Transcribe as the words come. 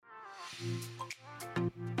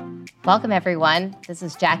Welcome, everyone. This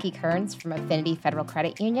is Jackie Kearns from Affinity Federal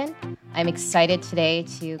Credit Union. I'm excited today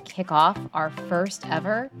to kick off our first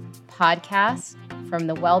ever podcast from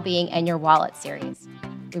the Wellbeing and Your Wallet series.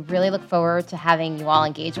 We really look forward to having you all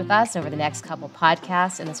engage with us over the next couple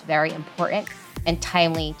podcasts in this very important and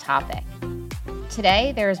timely topic.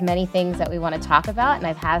 Today, there's many things that we want to talk about, and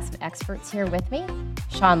I've had some experts here with me,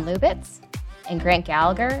 Sean Lubitz and Grant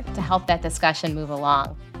Gallagher, to help that discussion move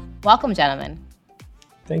along. Welcome, gentlemen.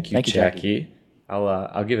 Thank you, Jackie.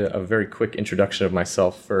 I'll give a very quick introduction of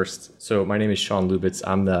myself first. So my name is Sean Lubitz.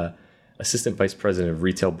 I'm the Assistant Vice President of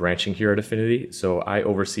Retail Branching here at Affinity. So I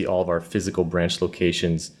oversee all of our physical branch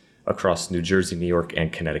locations across New Jersey, New York,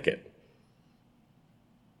 and Connecticut.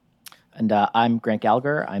 And I'm Grant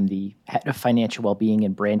Gallagher. I'm the Head of Financial Wellbeing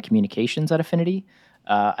and Brand Communications at Affinity.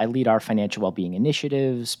 I lead our financial wellbeing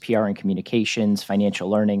initiatives, PR and communications,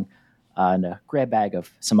 financial learning, and a grab bag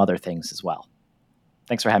of some other things as well.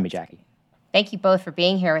 Thanks for having me, Jackie. Thank you both for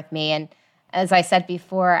being here with me. And as I said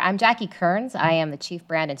before, I'm Jackie Kearns. I am the Chief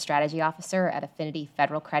Brand and Strategy Officer at Affinity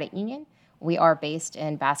Federal Credit Union. We are based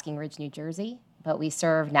in Basking Ridge, New Jersey, but we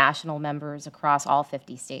serve national members across all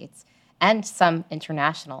 50 states and some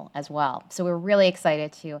international as well. So we're really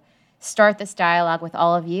excited to start this dialogue with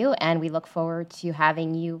all of you, and we look forward to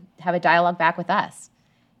having you have a dialogue back with us.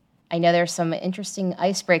 I know there's some interesting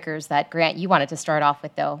icebreakers that, Grant, you wanted to start off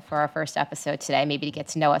with, though, for our first episode today, maybe to get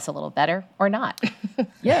to know us a little better, or not.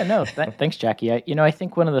 Yeah, no, thanks, Jackie. I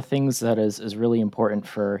think one of the things that is really important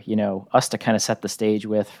for, us to kind of set the stage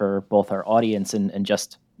with for both our audience and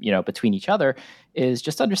just, between each other is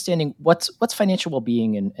just understanding what's financial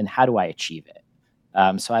well-being and how do I achieve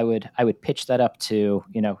it. So I would pitch that up to,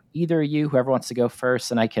 either you, whoever wants to go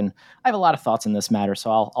first, and I have a lot of thoughts in this matter, so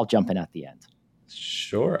I'll jump in at the end.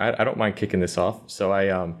 Sure. I don't mind kicking this off. So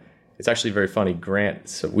it's actually very funny. Grant,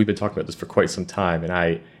 so we've been talking about this for quite some time,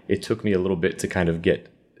 and it took me a little bit to kind of get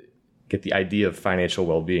the idea of financial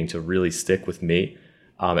well-being to really stick with me.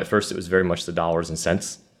 At first, it was very much the dollars and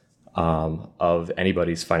cents of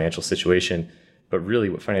anybody's financial situation. But really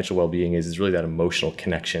what financial well-being is really that emotional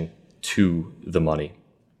connection to the money.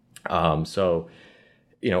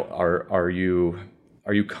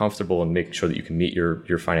 Are you comfortable in making sure that you can meet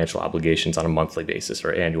your financial obligations on a monthly basis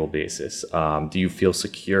or annual basis? Do you feel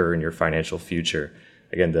secure in your financial future?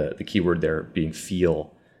 Again, the key word there being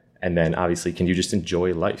feel. And then obviously, can you just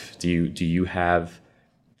enjoy life? Do you have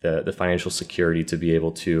the financial security to be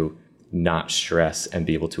able to not stress and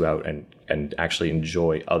be able to out and actually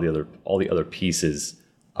enjoy all the other pieces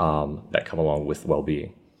that come along with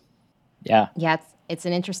well-being? Yeah, it's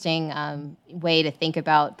an interesting way to think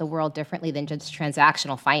about the world differently than just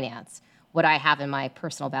transactional finance. What I have in my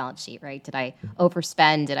personal balance sheet, right? Did I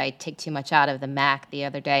overspend? Did I take too much out of the Mac the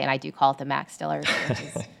other day? And I do call it the Mac Stillers, which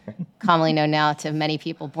is commonly known now to many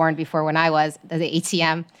people born before when I was, the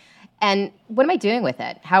ATM. And what am I doing with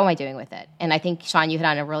it? How am I doing with it? And I think, Sean, you hit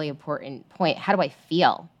on a really important point. How do I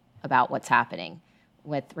feel about what's happening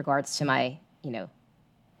with regards to my,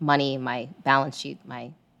 money, my balance sheet,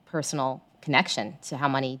 my personal connection to how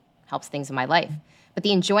money helps things in my life? But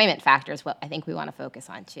the enjoyment factor is what I think we want to focus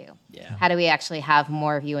on too. Yeah. How do we actually have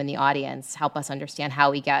more of you in the audience help us understand how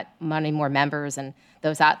we get many more members and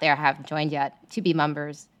those out there who haven't joined yet to be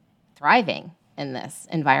members thriving in this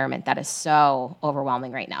environment that is so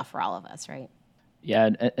overwhelming right now for all of us, right? Yeah,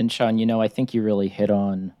 and Sean, I think you really hit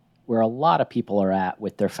on where a lot of people are at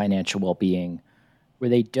with their financial well-being, where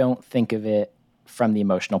they don't think of it from the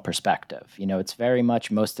emotional perspective. It's very much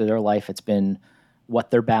most of their life, it's been what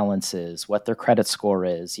their balance is, what their credit score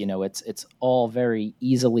is. It's all very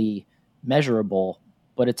easily measurable,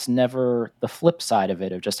 but it's never the flip side of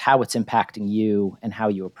it, of just how it's impacting you and how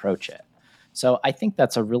you approach it. So I think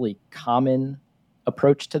that's a really common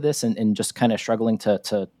approach to this and just kind of struggling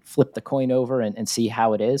to flip the coin over and see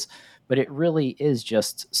how it is. But it really is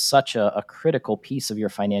just such a critical piece of your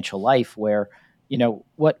financial life where,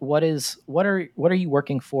 what are you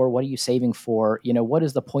working for? What are you saving for? What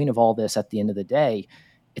is the point of all this at the end of the day?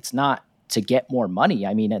 It's not to get more money.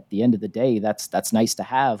 I mean, at the end of the day, that's nice to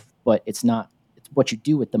have, but it's not. It's what you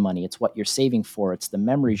do with the money. It's what you're saving for. It's the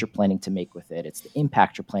memories you're planning to make with it. It's the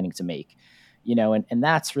impact you're planning to make. And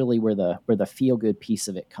that's really where the feel good piece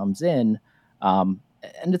of it comes in. And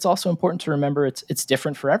it's also important to remember it's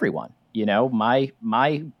different for everyone.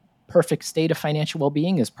 My perfect state of financial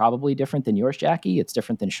well-being is probably different than yours, Jackie. It's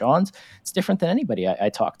different than Sean's. It's different than anybody I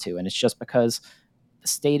talk to. And it's just because the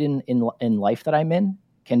state in life that I'm in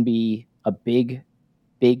can be a big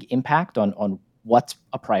impact on what's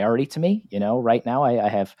a priority to me. Right now I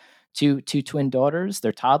have two twin daughters.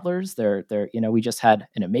 They're toddlers. They're we just had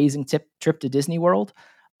an amazing trip to Disney World.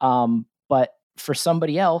 But for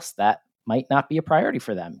somebody else, that might not be a priority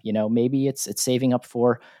for them. Maybe it's saving up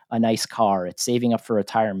for a nice car, it's saving up for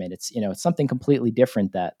retirement. It's something completely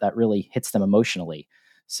different that really hits them emotionally.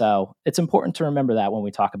 So it's important to remember that when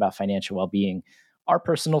we talk about financial well-being. Our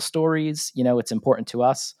personal stories, it's important to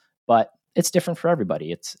us, but it's different for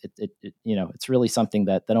everybody. It's really something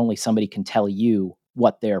that only somebody can tell you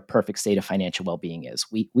what their perfect state of financial well-being is.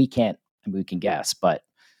 We can't, we can guess, but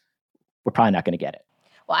we're probably not going to get it.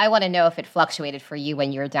 Well, I want to know if it fluctuated for you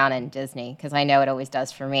when you were down in Disney, because I know it always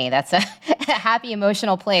does for me. That's a happy,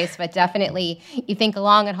 emotional place, but definitely you think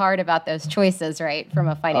long and hard about those choices, right, from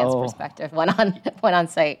a finance perspective, when on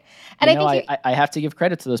site. And I have to give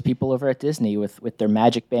credit to those people over at Disney with their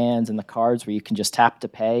magic bands and the cards where you can just tap to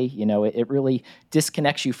pay. It really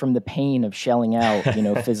disconnects you from the pain of shelling out,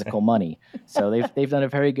 physical money. So they've done a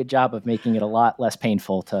very good job of making it a lot less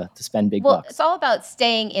painful to spend big bucks. Well, it's all about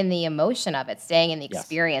staying in the emotion of it, staying in the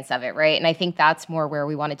experience of it, right? And I think that's more where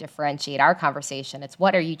we want to differentiate our conversation. It's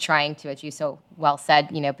what are you trying to, as you so well said,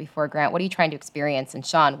 before, Grant, what are you trying to experience? And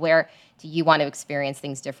Sean, where do you want to experience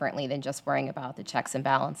things differently than just worrying about the checks and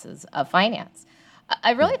balances of finance?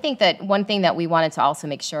 I really think that one thing that we wanted to also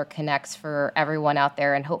make sure connects for everyone out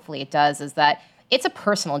there, and hopefully it does, is that it's a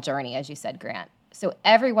personal journey, as you said, Grant. So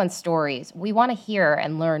everyone's stories, we want to hear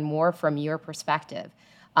and learn more from your perspective.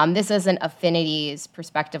 This isn't Affinity's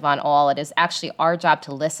perspective on all. It is actually our job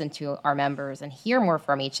to listen to our members and hear more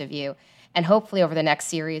from each of you. And hopefully over the next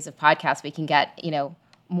series of podcasts, we can get,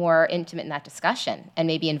 more intimate in that discussion and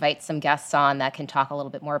maybe invite some guests on that can talk a little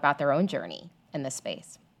bit more about their own journey in this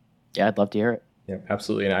space. Yeah, I'd love to hear it. Yeah,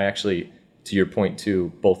 absolutely. And I actually, to your point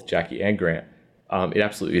too, both Jackie and Grant, it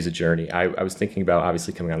absolutely is a journey. I was thinking about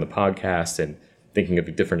obviously coming on the podcast and thinking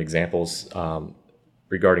of different examples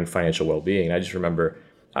regarding financial well-being. And I just remember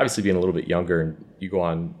obviously being a little bit younger, and you go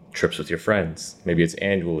on trips with your friends, maybe it's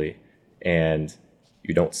annually, and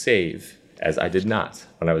you don't save, as I did not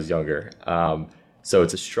when I was younger. So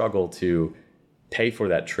it's a struggle to pay for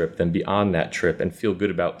that trip, then be on that trip and feel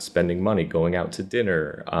good about spending money, going out to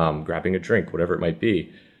dinner, grabbing a drink, whatever it might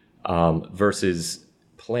be, versus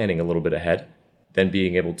planning a little bit ahead, then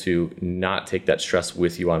being able to not take that stress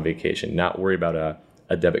with you on vacation, not worry about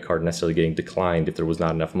a debit card necessarily getting declined if there was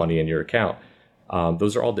not enough money in your account.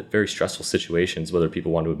 Those are all very stressful situations, whether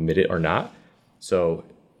people want to admit it or not. So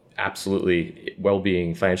absolutely,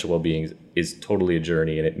 well-being, financial well-being is totally a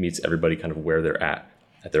journey, and it meets everybody kind of where they're at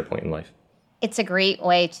their point in life. It's a great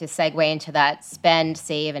way to segue into that spend,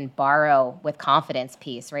 save, and borrow with confidence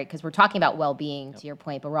piece, right? Because we're talking about well-being, to your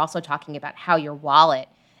point, but we're also talking about how your wallet,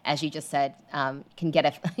 as you just said, can get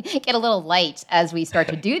a little light as we start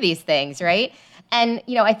to do these things, right? And,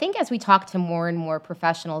 I think as we talk to more and more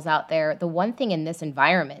professionals out there, the one thing in this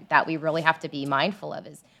environment that we really have to be mindful of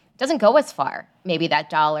is it doesn't go as far, maybe that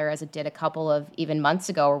dollar, as it did a couple of even months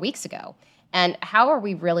ago or weeks ago. And how are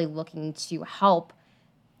we really looking to help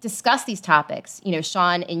discuss these topics?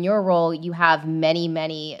 Sean, in your role, you have many,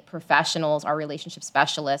 many professionals, our relationship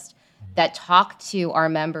specialists, that talk to our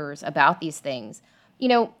members about these things.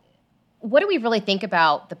 What do we really think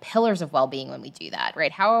about the pillars of well-being when we do that,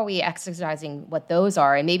 right? How are we exercising what those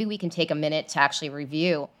are? And maybe we can take a minute to actually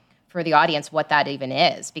review for the audience what that even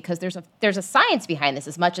is, because there's a science behind this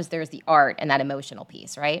as much as there's the art and that emotional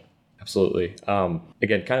piece, right? Absolutely.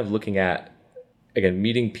 Again, kind of looking at,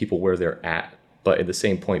 meeting people where they're at, but at the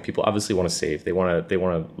same point, people obviously want to save. They want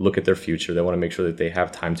to look at their future. They want to make sure that they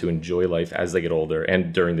have time to enjoy life as they get older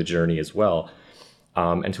and during the journey as well.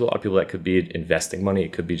 And to a lot of people, that could be investing money.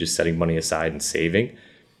 It could be just setting money aside and saving.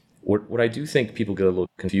 What I do think people get a little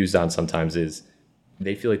confused on sometimes is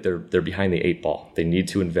they feel like they're behind the 8 ball. They need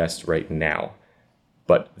to invest right now,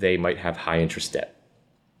 but they might have high interest debt.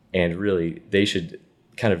 And really, they should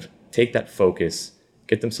kind of take that focus,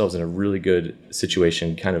 get themselves in a really good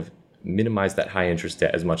situation, kind of minimize that high interest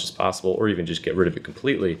debt as much as possible, or even just get rid of it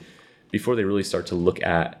completely before they really start to look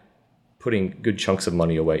at putting good chunks of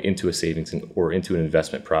money away into a savings or into an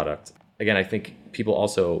investment product. Again, I think people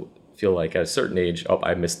also feel like at a certain age,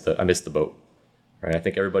 I missed the boat, right? I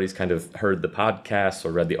think everybody's kind of heard the podcasts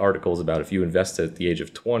or read the articles about if you invest at the age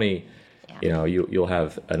of 20, you'll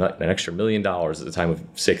have an extra $1 million at the time of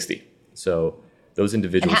 60. So those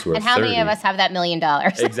individuals who are 30. And how many of us have that $1 million?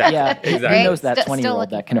 Exactly. Yeah, exactly. Who knows that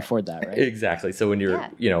 20-year-old that can afford that, right? Exactly. So when you're,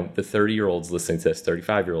 the 30-year-olds listening to this,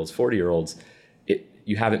 35-year-olds, 40-year-olds,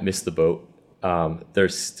 you haven't missed the boat.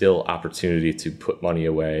 There's still opportunity to put money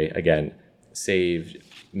away. Again, save,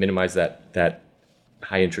 minimize that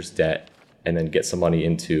high interest debt, and then get some money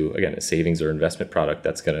into, again, a savings or investment product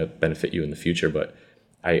that's going to benefit you in the future. But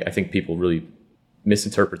I think people really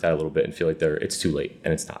misinterpret that a little bit and feel like it's too late,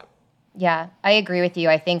 and it's not. Yeah, I agree with you.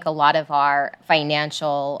 I think a lot of our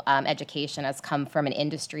financial education has come from an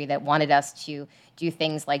industry that wanted us to do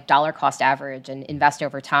things like dollar cost average and invest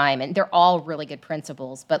over time. And they're all really good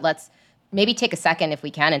principles. But let's maybe take a second, if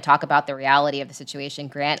we can, and talk about the reality of the situation.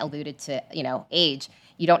 Grant alluded to, age.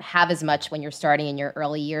 You don't have as much when you're starting in your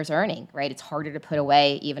early years earning, right? It's harder to put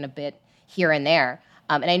away even a bit here and there.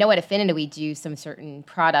 And I know at Affinity we do some certain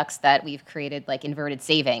products that we've created, like inverted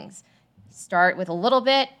savings. Start with a little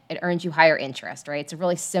bit, it earns you higher interest, right? It's a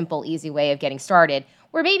really simple, easy way of getting started,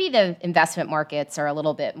 where maybe the investment markets are a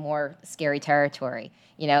little bit more scary territory.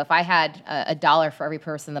 If I had a dollar for every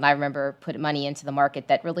person that I remember put money into the market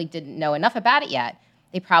that really didn't know enough about it yet,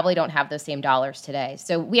 they probably don't have those same dollars today.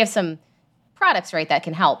 So we have some products, right, that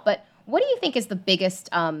can help. But what do you think is the biggest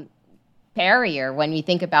barrier when you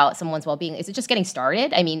think about someone's well-being? Is it just getting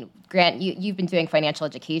started? I mean, Grant, you've been doing financial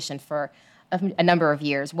education for a number of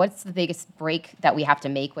years. What's the biggest break that we have to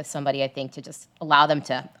make with somebody, I think, to just allow them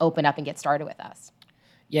to open up and get started with us?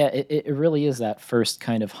 Yeah, it really is that first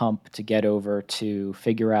kind of hump to get over, to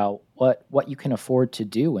figure out what you can afford to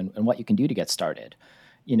do and what you can do to get started.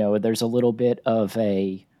 There's a little bit of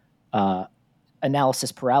a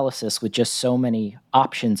analysis paralysis with just so many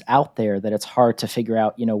options out there that it's hard to figure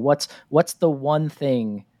out, what's the one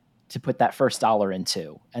thing to put that first dollar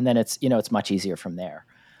into, and then it's much easier from there.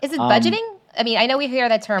 Is it budgeting? I mean, I know we hear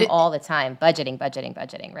that term all the time,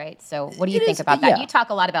 budgeting, right? So what do you think about that? Yeah. You talk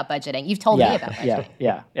a lot about budgeting. You've told me about budgeting.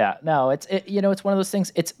 Yeah. No, it's one of those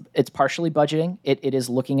things. It's partially budgeting. It is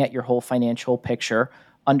looking at your whole financial picture,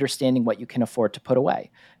 understanding what you can afford to put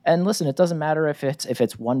away. And listen, it doesn't matter if it's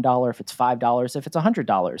 $1, if it's $5, if it's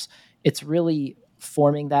 $100. It's really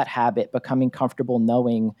forming that habit, becoming comfortable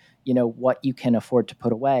knowing, what you can afford to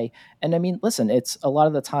put away. And I mean, listen, it's a lot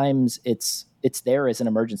of the times it's there as an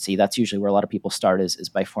emergency. That's usually where a lot of people start is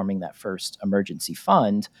by forming that first emergency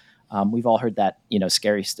fund. We've all heard that,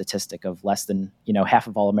 scary statistic of less than, half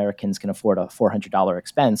of all Americans can afford a $400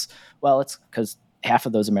 expense. Well, it's because half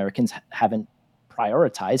of those Americans haven't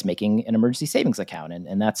prioritized making an emergency savings account.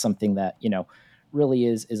 And that's something that, really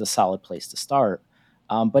is a solid place to start.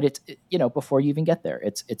 But it's, before you even get there,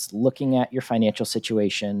 it's looking at your financial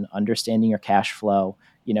situation, understanding your cash flow.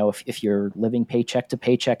 If you're living paycheck to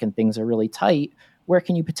paycheck and things are really tight, where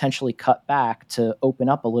can you potentially cut back to open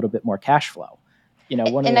up a little bit more cash flow? Yeah,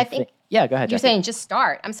 go ahead. You're Jackie. saying just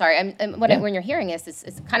start. I'm sorry. When you're hearing this,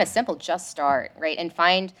 it's kind of simple. Just start, right? And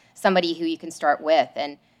find somebody who you can start with.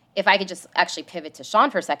 And if I could just actually pivot to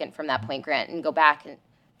Sean for a second from that point, Grant, and go back and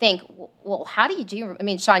think, well, how do you do? I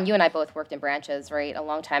mean, Sean, you and I both worked in branches, right, a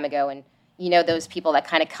long time ago, and those people that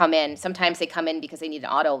kind of come in. Sometimes they come in because they need an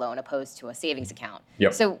auto loan opposed to a savings account.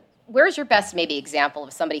 Yep. So where's your best maybe example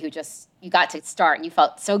of somebody who just you got to start and you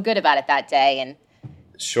felt so good about it that day? And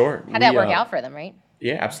sure, how did that work out for them, right?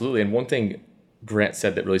 Yeah, absolutely. And one thing Grant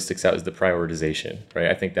said that really sticks out is the prioritization, right?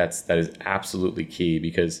 I think that is absolutely key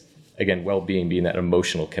because, again, well-being being that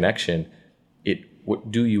emotional connection,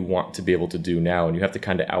 what do you want to be able to do now? And you have to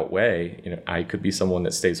kind of outweigh, I could be someone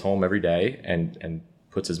that stays home every day and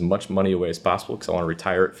puts as much money away as possible because I want to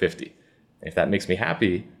retire at 50. And if that makes me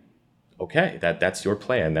happy, okay, that's your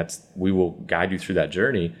plan. We will guide you through that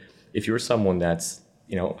journey. If you're someone that's,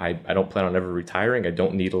 I don't plan on ever retiring. I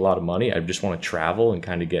don't need a lot of money. I just want to travel and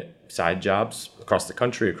kind of get side jobs across the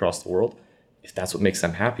country, across the world. If that's what makes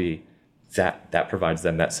them happy, that provides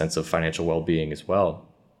them that sense of financial well-being as well.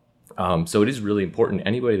 So it is really important.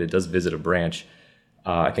 Anybody that does visit a branch,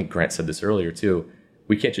 I think Grant said this earlier too,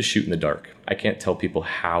 we can't just shoot in the dark. I can't tell people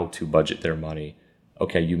how to budget their money.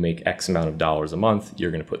 Okay, you make X amount of dollars a month. You're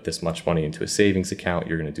going to put this much money into a savings account.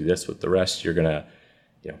 You're going to do this with the rest. You're going to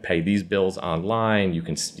pay these bills online. You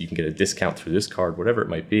can get a discount through this card, whatever it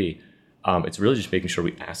might be. It's really just making sure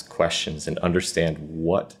we ask questions and understand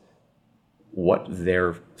what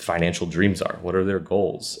their financial dreams are, what are their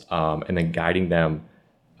goals, and then guiding them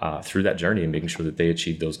through that journey and making sure that they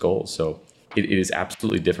achieve those goals. So it is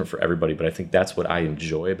absolutely different for everybody, but I think that's what I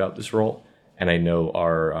enjoy about this role. And I know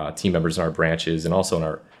our team members in our branches and also in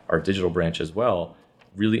our digital branch as well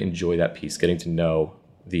really enjoy that piece, getting to know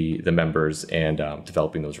the members and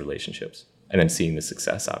developing those relationships and then seeing the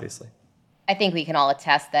success, obviously. I think we can all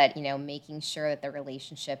attest that, making sure that the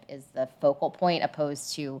relationship is the focal point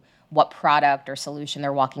opposed to what product or solution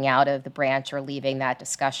they're walking out of the branch or leaving that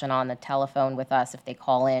discussion on the telephone with us if they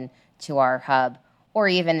call in to our hub, or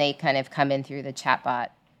even they kind of come in through the chatbot.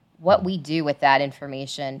 What we do with that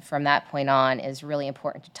information from that point on is really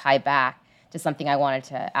important to tie back to something I wanted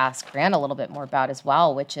to ask Grant a little bit more about as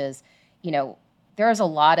well, which is, there's a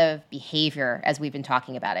lot of behavior as we've been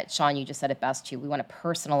talking about it. Sean, you just said it best too. We want to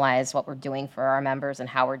personalize what we're doing for our members and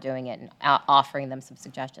how we're doing it and offering them some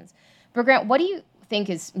suggestions. But Grant, what do you think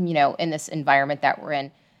is, in this environment that we're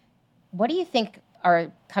in, what do you think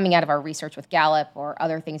are coming out of our research with Gallup or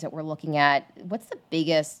other things that we're looking at? What's the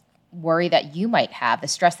biggest worry that you might have, the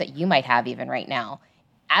stress that you might have even right now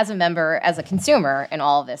as a member, as a consumer in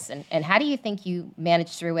all of this? And how do you think you manage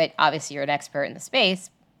through it? Obviously, you're an expert in the space,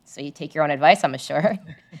 so you take your own advice, I'm sure.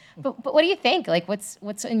 but what do you think? Like, what's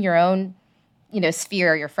in your own,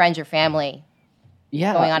 sphere, your friends, your family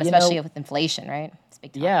going on, especially with inflation, right? It's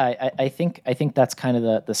big time. Yeah, I think that's kind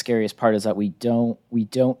of the scariest part, is that we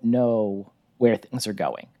don't know where things are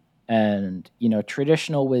going. And,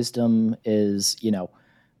 traditional wisdom is,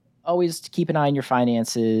 always keep an eye on your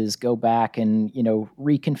finances, go back and,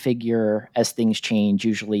 reconfigure as things change,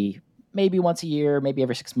 usually maybe once a year, maybe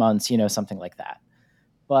every 6 months, something like that.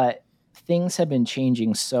 But things have been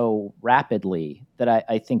changing so rapidly that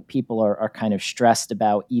I think people are kind of stressed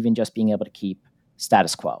about even just being able to keep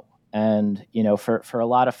status quo. And, for a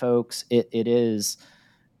lot of folks, it's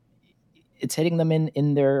hitting them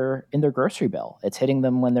in their grocery bill. It's hitting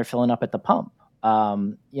them when they're filling up at the pump.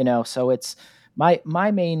 So it's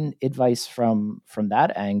my main advice from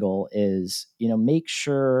that angle is, make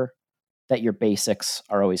sure that your basics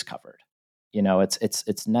are always covered.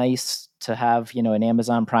 It's nice to have, an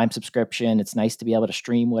Amazon Prime subscription. It's nice to be able to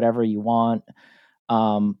stream whatever you want.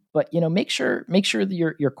 But make sure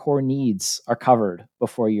that your core needs are covered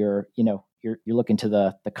before you're looking to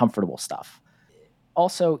the comfortable stuff.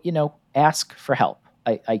 Also, ask for help.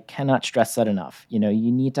 I cannot stress that enough. You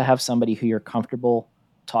need to have somebody who you're comfortable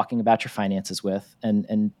talking about your finances with,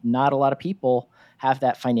 and not a lot of people have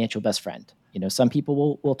that financial best friend. Some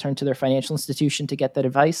people will turn to their financial institution to get that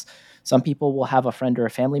advice. Some people will have a friend or a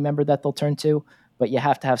family member that they'll turn to, but you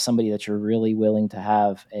have to have somebody that you're really willing to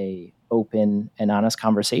have a open and honest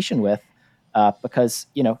conversation with, because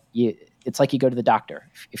it's like you go to the doctor.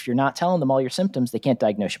 If you're not telling them all your symptoms, they can't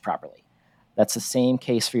diagnose you properly. That's the same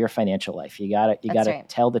case for your financial life. You gotta right.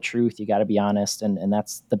 Tell the truth. You gotta be honest, and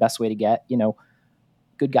that's the best way to get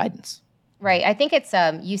good guidance. Right. I think it's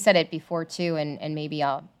you said it before too, and maybe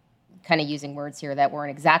I'll kind of using words here that weren't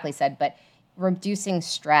exactly said, but reducing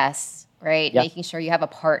stress, right? Yep. Making sure you have a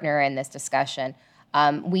partner in this discussion.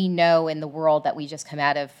 We know in the world that we just come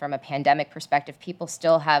out of from a pandemic perspective, people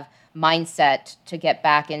still have mindset to get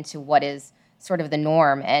back into what is sort of the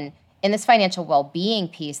norm. And in this financial well-being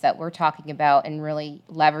piece that we're talking about and really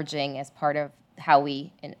leveraging as part of how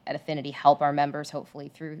we at Affinity help our members hopefully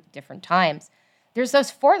through different times, there's those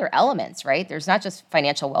further elements, right? There's not just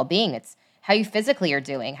financial well-being. It's how you physically are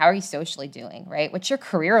doing. How are you socially doing, right? What's your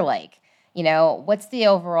career like? What's the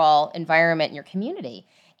overall environment in your community?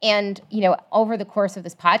 And, over the course of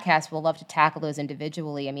this podcast, we'll love to tackle those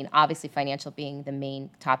individually. I mean, obviously financial being the main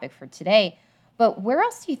topic for today, but where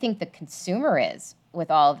else do you think the consumer is with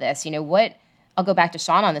all of this? I'll go back to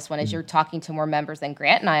Sean on this one, as you're talking to more members than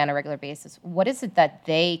Grant and I on a regular basis. What is it that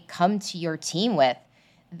they come to your team with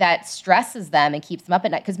that stresses them and keeps them up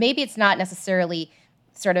at night? Because maybe it's not necessarily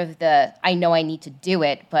sort of I know I need to do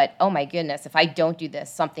it, but oh my goodness, if I don't do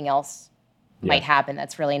this, something else might happen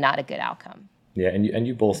that's really not a good outcome. Yeah, and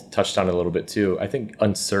you both touched on it a little bit too. I think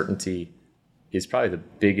uncertainty is probably the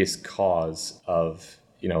biggest cause of,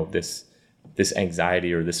 this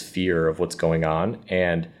anxiety or this fear of what's going on.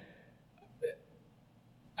 And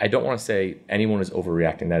I don't want to say anyone is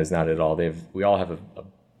overreacting. That is not at all. We all have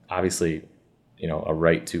obviously, a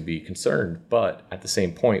right to be concerned, but at the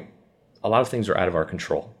same point, a lot of things are out of our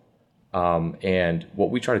control. And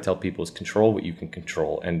what we try to tell people is control what you can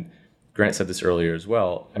control. And Grant said this earlier as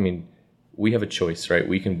well. I mean, we have a choice, right?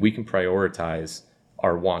 We can prioritize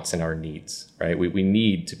our wants and our needs, right? We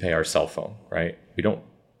need to pay our cell phone, right? We don't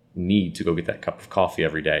need to go get that cup of coffee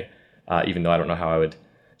every day, even though I don't know how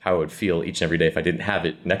I would feel each and every day if I didn't have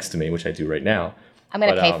it next to me, which I do right now. I'm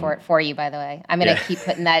going to pay for it for you, by the way. I'm going to keep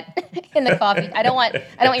putting that in the coffee. I don't want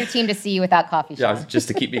your team to see you without coffee, Sean. Yeah, just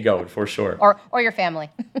to keep me going, for sure. Or your family.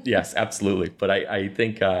 Yes, absolutely. But I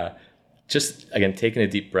think just, again, taking a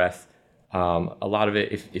deep breath, a lot of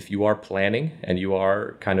it, if you are planning and you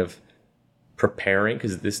are kind of preparing,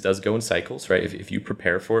 because this does go in cycles, right? If you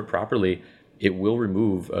prepare for it properly, it will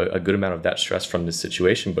remove a good amount of that stress from this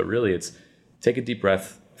situation. But really, it's take a deep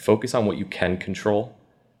breath, focus on what you can control,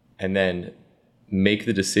 and then make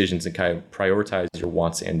the decisions and kind of prioritize your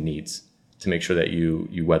wants and needs to make sure that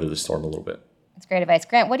you weather the storm a little bit. That's great advice.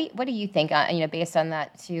 Grant, what do you think, based on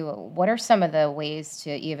that too, what are some of the ways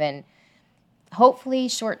to even hopefully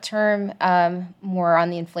short-term, more on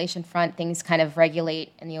the inflation front, things kind of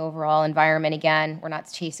regulate in the overall environment again? We're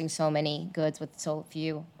not chasing so many goods with so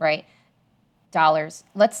few, right, dollars.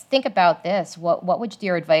 Let's think about this. What would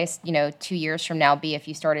your advice, 2 years from now be if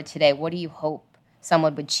you started today? What do you hope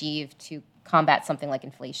someone would achieve to combat something like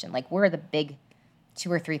inflation? Like, what are the big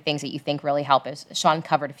 2 or 3 things that you think really help? As Sean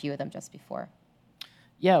covered a few of them just before.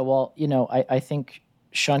 Yeah, well, I think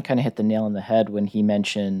Sean kind of hit the nail on the head when he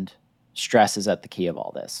mentioned stress is at the key of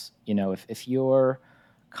all this. If you're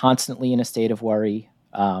constantly in a state of worry,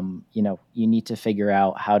 you need to figure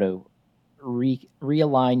out how to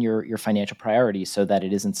realign your financial priorities so that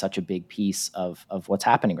it isn't such a big piece of what's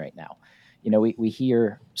happening right now. We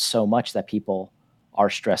hear so much that people are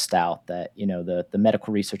stressed out, that the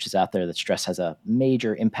medical research is out there that stress has a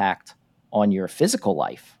major impact on your physical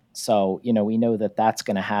life. So we know that that's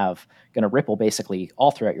going to ripple basically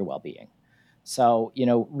all throughout your well-being. So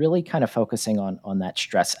really kind of focusing on that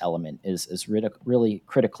stress element is really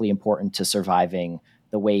critically important to surviving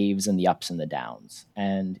the waves and the ups and the downs.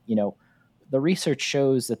 And the research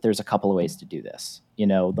shows that there's a couple of ways to do this.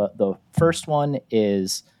 The first one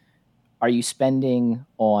is, are you spending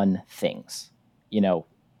on things?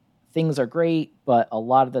 Things are great, but a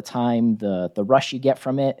lot of the time the rush you get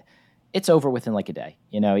from it, it's over within like a day.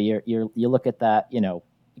 You look at that,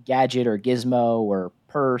 gadget or gizmo or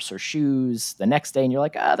purse or shoes the next day and you're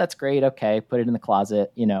like, that's great. Okay. Put it in the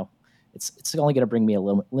closet. It's only going to bring me a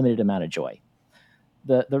limited amount of joy.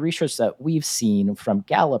 The research that we've seen from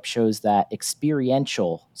Gallup shows that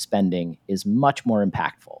experiential spending is much more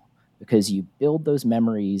impactful because you build those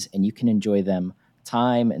memories and you can enjoy them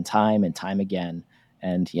time and time and time again.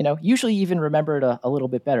 And, usually even remember it a little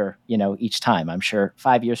bit better, each time. I'm sure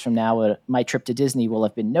 5 years from now, my trip to Disney will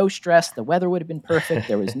have been no stress. The weather would have been perfect.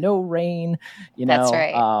 There was no rain, That's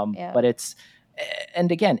right. Yeah. But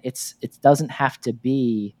and again, it doesn't have to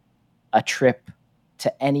be a trip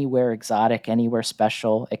to anywhere exotic, anywhere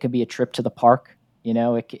special. It could be a trip to the park.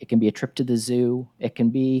 It can be a trip to the zoo. It can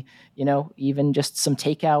be, even just some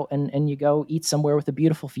takeout and you go eat somewhere with a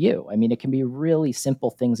beautiful view. I mean, it can be really simple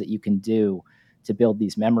things that you can do to build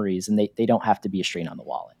these memories, and they don't have to be a strain on the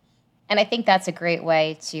wallet. And I think that's a great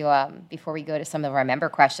way to, before we go to some of our member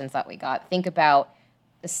questions that we got, think about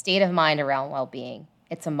the state of mind around well-being.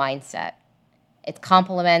 It's a mindset. It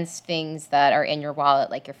complements things that are in your wallet,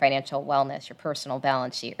 like your financial wellness, your personal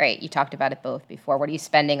balance sheet, right? You talked about it both before. What are you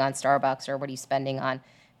spending on Starbucks or what are you spending on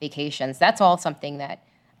vacations? That's all something that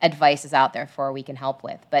advice is out there for we can help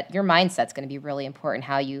with. But your mindset's going to be really important,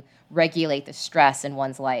 how you regulate the stress in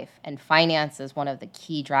one's life. And finance is one of the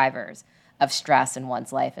key drivers of stress in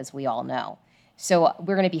one's life, as we all know. So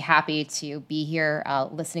we're going to be happy to be here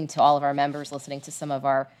listening to all of our members, listening to some of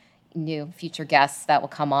our new future guests that will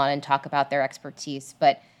come on and talk about their expertise.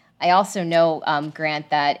 But I also know, Grant,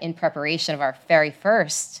 that in preparation of our very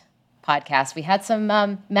first podcast, we had some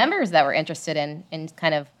members that were interested in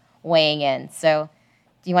kind of weighing in. So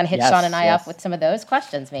do you want to hit Sean and I up with some of those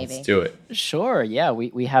questions, maybe? Let's do it. Sure. Yeah,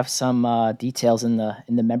 we have some details in the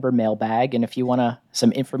member mailbag, and if you want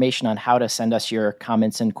some information on how to send us your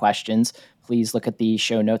comments and questions, please look at the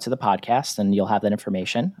show notes of the podcast, and you'll have that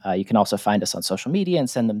information. You can also find us on social media and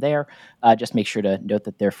send them there. Just make sure to note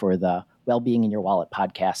that they're for the Wellbeing in Your Wallet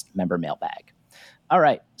podcast member mailbag. All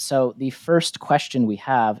right. So the first question we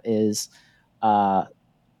have is, as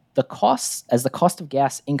the cost of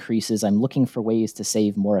gas increases, I'm looking for ways to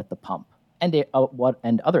save more at the pump and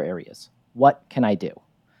other areas. What can I do?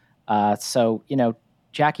 So,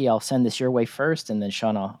 Jackie, I'll send this your way first, and then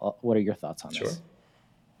Sean, what are your thoughts on this?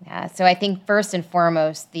 Yeah, so I think first and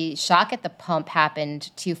foremost, the shock at the pump happened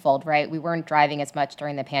twofold, right? We weren't driving as much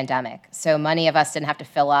during the pandemic. So many of us didn't have to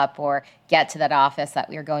fill up or get to that office that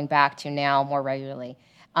we are going back to now more regularly.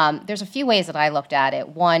 There's a few ways that I looked at it.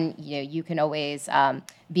 One, you can always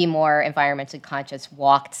be more environmentally conscious,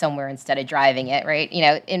 walk somewhere instead of driving it, right?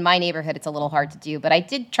 In my neighborhood, it's a little hard to do, but I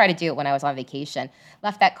did try to do it when I was on vacation.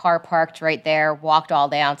 Left that car parked right there, walked all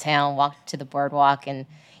downtown, walked to the boardwalk, and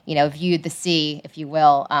viewed the sea, if you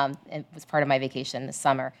will. It was part of my vacation this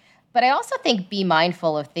summer. But I also think be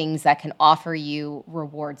mindful of things that can offer you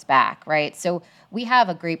rewards back, right? So we have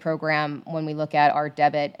a great program when we look at our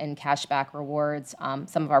debit and cashback rewards.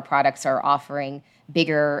 Some of our products are offering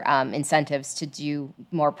bigger incentives to do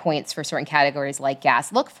more points for certain categories like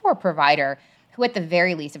gas. Look for a provider who, at the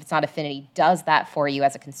very least, if it's not Affinity, does that for you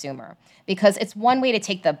as a consumer. Because it's one way to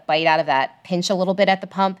take the bite out of that pinch a little bit at the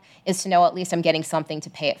pump is to know at least I'm getting something to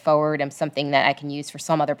pay it forward and something that I can use for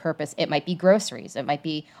some other purpose. It might be groceries. It might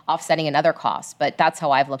be offsetting another cost. But that's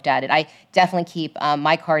how I've looked at it. I definitely keep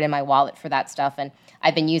my card in my wallet for that stuff. And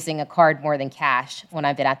I've been using a card more than cash when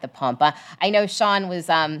I've been at the pump. I know Sean was,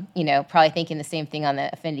 probably thinking the same thing on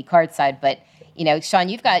the Affinity card side. But Sean,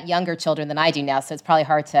 you've got younger children than I do now, so it's probably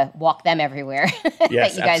hard to walk them everywhere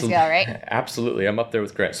yes, that you guys go, right? Absolutely. I'm up there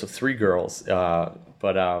with Grant. So 3 girls.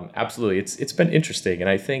 But absolutely, it's been interesting. And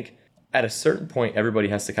I think at a certain point, everybody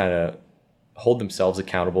has to kind of hold themselves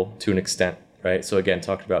accountable to an extent, right? So again,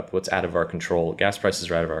 talking about what's out of our control, gas prices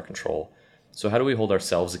are out of our control. So how do we hold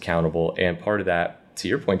ourselves accountable? And part of that, to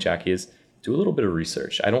your point, Jackie, is do a little bit of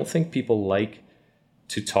research. I don't think people like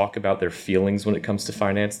to talk about their feelings when it comes to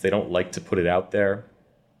finance. They don't like to put it out there.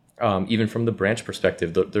 Even from the branch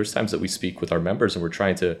perspective, there's times that we speak with our members and we're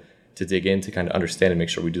trying to dig in to kind of understand and make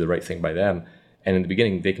sure we do the right thing by them. And in the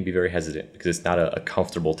beginning, they can be very hesitant because it's not a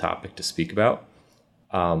comfortable topic to speak about.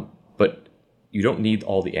 But you don't need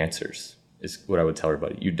all the answers, is what I would tell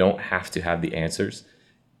everybody. You don't have to have the answers,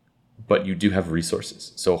 but you do have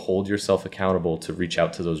resources. So hold yourself accountable to reach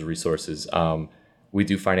out to those resources. We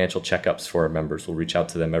do financial checkups for our members. We'll reach out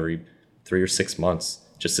to them every 3 or 6 months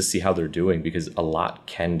just to see how they're doing, because a lot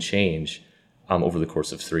can change over the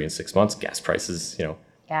course of 3 and 6 months. Gas prices,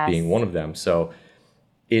 Yes. being one of them. So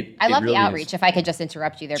I love really the outreach. If I could just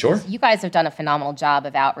interrupt you there, Sure. because you guys have done a phenomenal job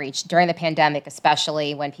of outreach during the pandemic,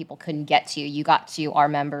 especially when people couldn't get to you. You got to our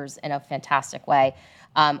members in a fantastic way.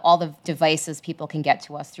 All the devices people can get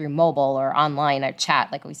to us through mobile or online or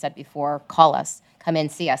chat, like we said before, call us, come in,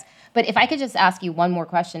 see us. But if I could just ask you one more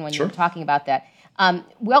question when Sure. you were talking about that.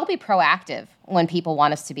 We'll be proactive when people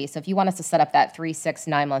want us to be. So if you want us to set up that 3, 6,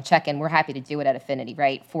 9 month check-in, we're happy to do it at Affinity,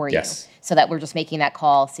 right, for you. Yes. So that we're just making that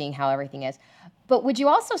call, seeing how everything is. But would you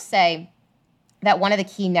also say that one of the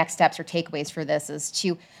key next steps or takeaways for this is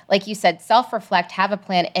to, like you said, self-reflect, have a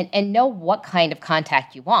plan, and know what kind of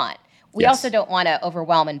contact you want. We Yes. also don't want to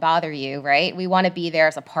overwhelm and bother you, right? We want to be there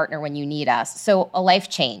as a partner when you need us. So a life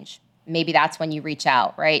change, maybe that's when you reach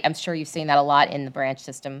out, right? I'm sure you've seen that a lot in the branch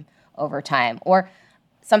system over time. Or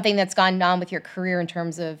something that's gone on with your career in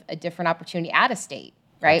terms of a different opportunity out of state,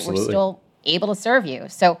 right? Absolutely. We're still able to serve you.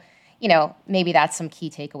 So, maybe that's some key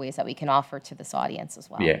takeaways that we can offer to this audience as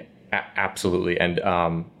well. Yeah, absolutely.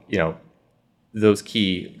 And, those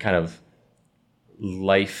key kind of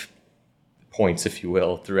life points, if you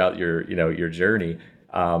will, throughout your journey,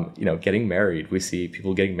 getting married. We see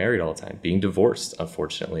people getting married all the time, being divorced,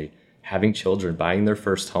 unfortunately, having children, buying their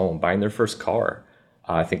first home, buying their first car.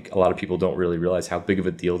 I think a lot of people don't really realize how big of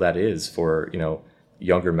a deal that is for,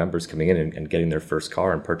 younger members coming in and getting their first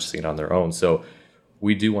car and purchasing it on their own. So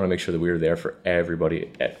we do want to make sure that we are there for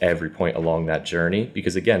everybody at every point along that journey,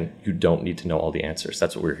 because again, you don't need to know all the answers.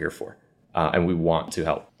 That's what we're here for. And we want to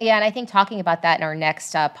help. Yeah, and I think talking about that in our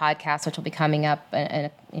next podcast, which will be coming up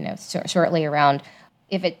shortly around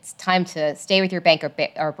if it's time to stay with your bank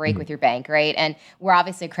or break with your bank, right? And we're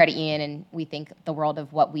obviously a credit union, and we think the world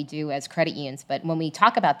of what we do as credit unions. But when we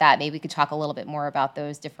talk about that, maybe we could talk a little bit more about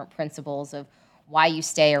those different principles of why you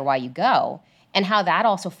stay or why you go, and how that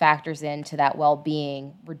also factors into that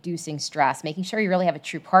well-being, reducing stress, making sure you really have a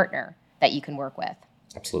true partner that you can work with.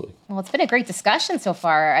 Absolutely. Well, it's been a great discussion so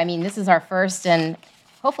far. I mean, this is our first and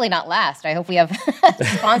hopefully not last. I hope we have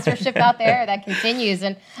sponsorship out there that continues.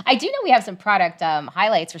 And I do know we have some product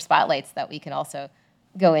highlights or spotlights that we can also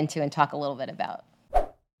go into and talk a little bit about.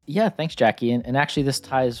 Yeah, thanks, Jackie. And actually, this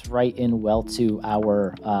ties right in well to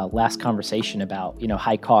our last conversation about,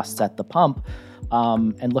 high costs at the pump.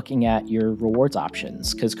 And looking at your rewards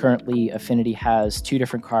options, because currently Affinity has 2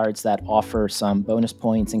 different cards that offer some bonus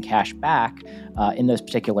points and cash back in those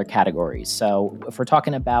particular categories. So if we're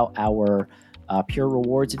talking about our Pure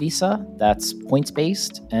Rewards Visa, that's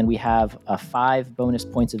points-based, and we have 5 bonus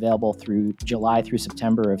points available through July through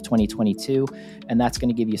September of 2022, and that's going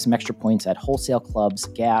to give you some extra points at wholesale clubs,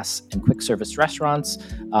 gas, and quick service restaurants.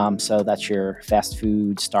 So that's your fast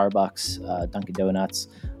food, Starbucks, Dunkin' Donuts.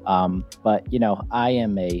 But I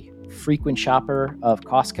am a frequent shopper of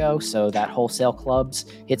Costco, so that wholesale clubs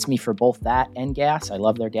hits me for both that and gas. I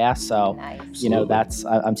love their gas, so Nice. that's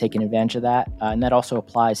I'm taking advantage of that, and that also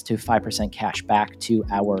applies to 5% cash back to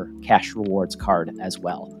our cash rewards card as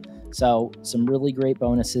well. So some really great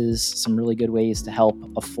bonuses, some really good ways to help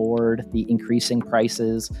afford the increasing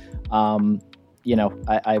prices.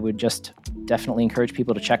 I would just definitely encourage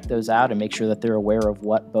people to check those out and make sure that they're aware of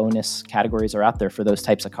what bonus categories are out there for those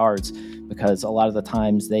types of cards, because a lot of the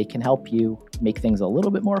times they can help you make things a little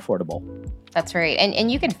bit more affordable. That's right.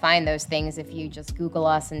 And you can find those things if you just Google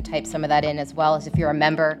us and type some of that in, as well as if you're a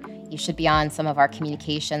member, you should be on some of our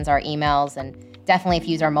communications, our emails, and definitely if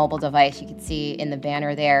you use our mobile device, you can see in the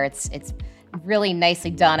banner there, it's really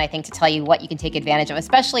nicely done, I think, to tell you what you can take advantage of,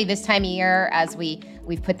 especially this time of year as we've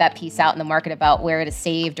put that piece out in the market about where to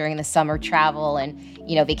save during the summer travel and,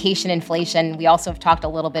 vacation inflation. We also have talked a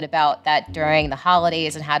little bit about that during the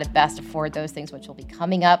holidays and how to best afford those things, which will be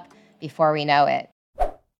coming up before we know it.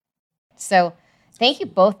 So thank you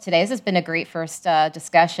both today. This has been a great first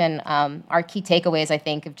discussion. Our key takeaways, I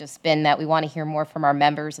think, have just been that we want to hear more from our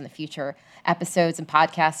members in the future episodes and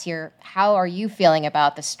podcasts here. How are you feeling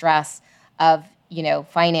about the stress of,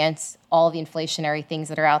 finance, all the inflationary things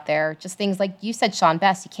that are out there? Just things like you said, Sean,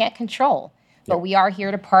 best, you can't control. But we are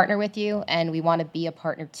here to partner with you, and we want to be a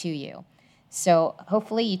partner to you. So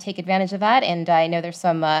hopefully you take advantage of that. And I know there's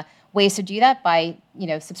some ways to do that by,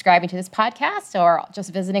 subscribing to this podcast or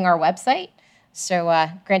just visiting our website. So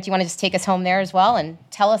Grant, do you want to just take us home there as well and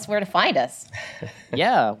tell us where to find us?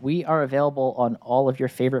 Yeah, we are available on all of your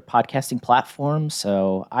favorite podcasting platforms.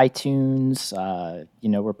 So iTunes,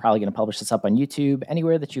 we're probably going to publish this up on YouTube.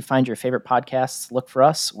 Anywhere that you find your favorite podcasts, look for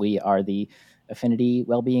us. We are the Affinity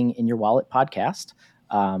Wellbeing in Your Wallet podcast.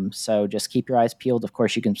 So just keep your eyes peeled. Of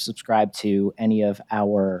course, you can subscribe to any of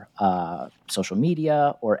our social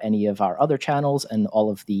media or any of our other channels, and all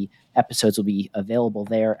of the episodes will be available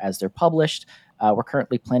there as they're published. We're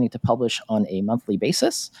currently planning to publish on a monthly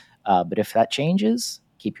basis, but if that changes,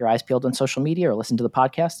 keep your eyes peeled on social media or listen to the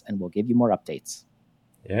podcast, and we'll give you more updates.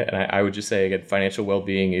 Yeah, and I would just say, again, financial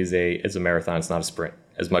well-being is a marathon. It's not a sprint,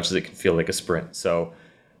 as much as it can feel like a sprint. So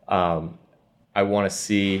I want to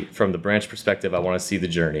see, from the branch perspective, I want to see the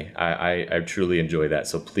journey. I truly enjoy that.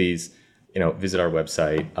 So please, visit our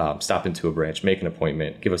website, stop into a branch, make an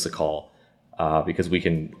appointment, give us a call, because we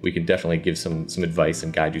can definitely give some advice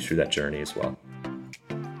and guide you through that journey as well.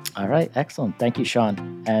 All right, excellent. Thank you,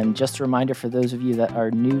 Sean. And just a reminder for those of you that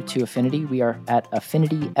are new to Affinity, we are at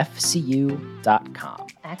affinityfcu.com.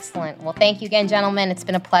 Excellent. Well, thank you again, gentlemen. It's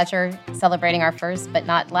been a pleasure celebrating our first, but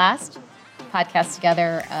not last, podcast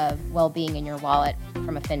together of Wellbeing in Your Wallet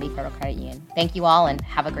from Affinity Federal Credit Union. Thank you all, and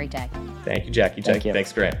have a great day. Thank you, Jackie. Thank you.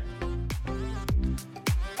 Thanks, Grant.